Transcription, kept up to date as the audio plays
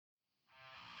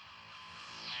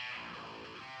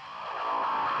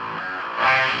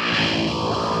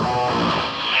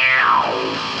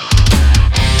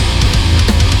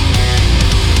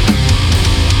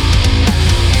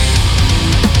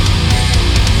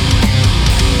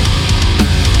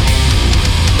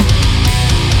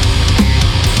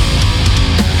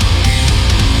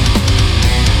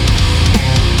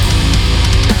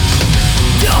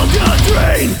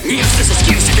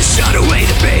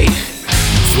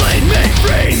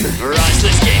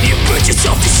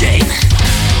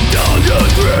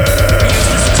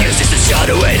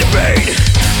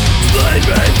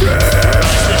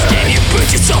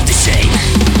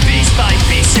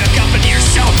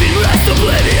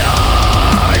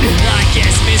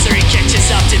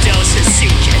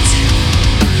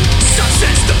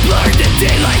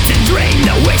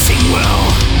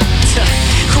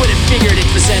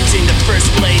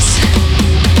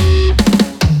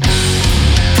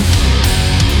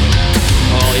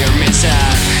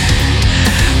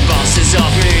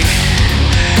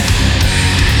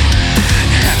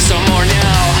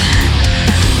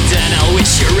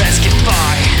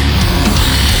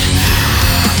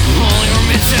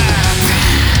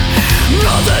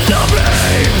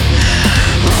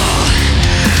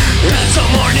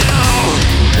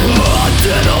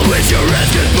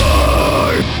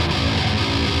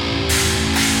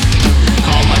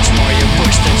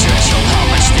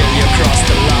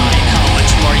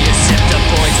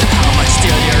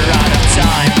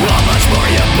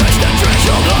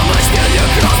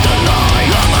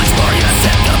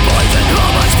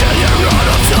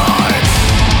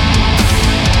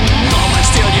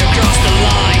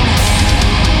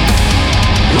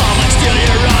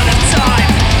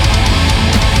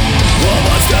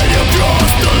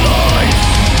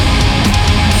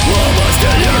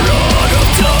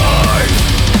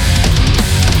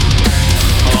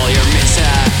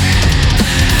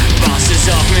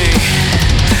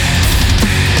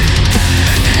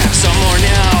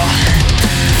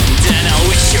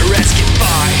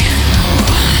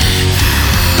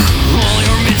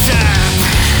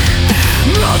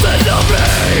of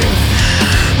me.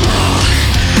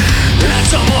 And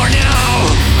some more now.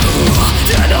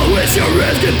 And I wish your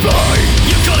risk goodbye.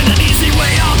 You call it an easy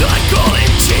way out, I call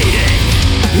it cheating.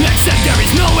 Except there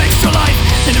is no extra life,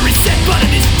 and the reset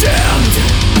button is jammed.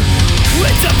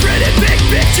 It's a pretty big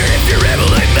picture if you're able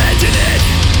to imagine it.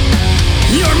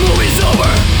 Your movie's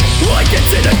over, I can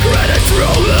see the credits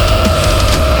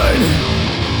rolling.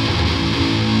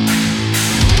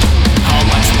 How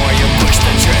much more you push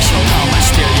the threshold, how much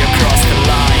till you cross the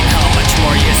line. How much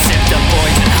more you sip the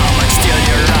poison, how much till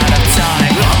you're out of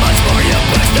time. How much more you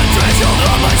push the threshold,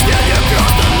 how much till you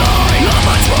cross the line. How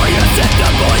much more you sip the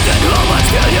poison, how much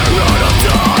till you're out of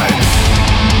time.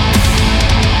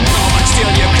 How much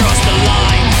till you cross the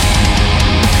line.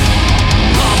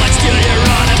 How much till you're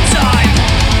out of time.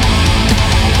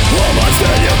 How much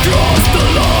till you cross the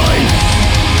line.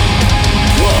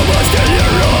 How much till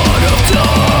you're out of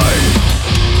time.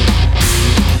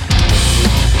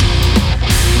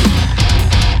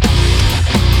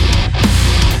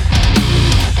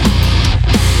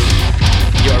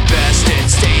 Your past, it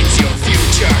stains your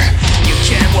future. You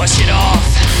can't wash it off.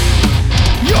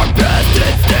 Your past,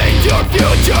 it stains your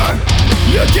future.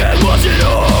 You can't wash